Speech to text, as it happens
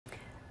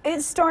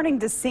It's starting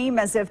to seem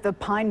as if the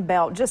Pine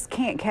Belt just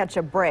can't catch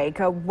a break.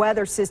 A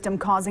weather system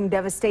causing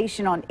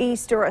devastation on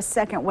Easter, a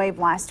second wave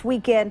last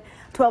weekend.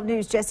 12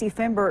 News' Jesse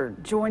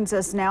Finber joins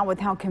us now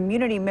with how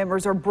community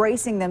members are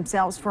bracing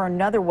themselves for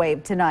another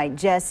wave tonight.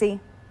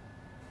 Jesse?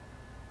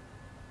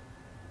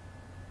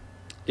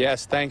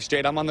 Yes, thanks,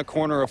 Jade. I'm on the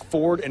corner of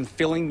Ford and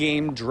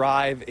Fillingame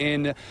Drive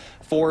in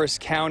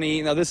Forest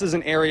County. Now, this is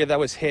an area that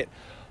was hit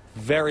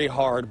very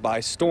hard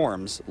by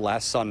storms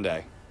last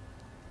Sunday.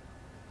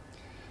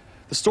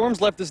 The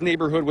storms left this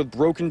neighborhood with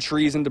broken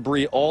trees and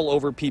debris all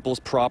over people's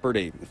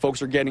property.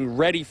 Folks are getting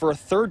ready for a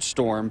third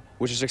storm,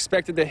 which is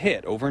expected to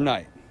hit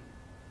overnight.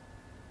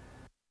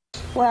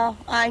 Well,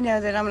 I know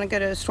that I'm going to go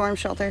to a storm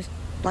shelter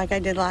like I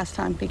did last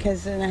time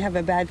because then I have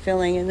a bad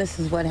feeling and this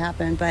is what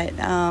happened. But,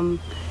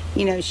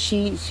 you know,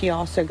 she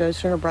also goes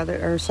to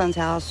her son's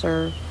house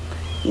or,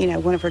 you know,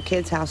 one of her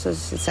kids'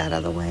 houses. It's out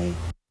of the way.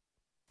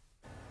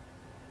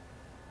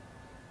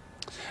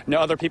 Now,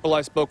 other people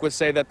I spoke with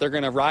say that they're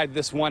going to ride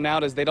this one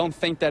out as they don't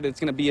think that it's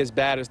going to be as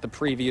bad as the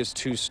previous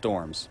two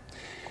storms.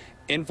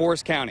 In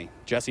Forest County,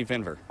 Jesse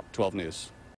Finver, 12 News.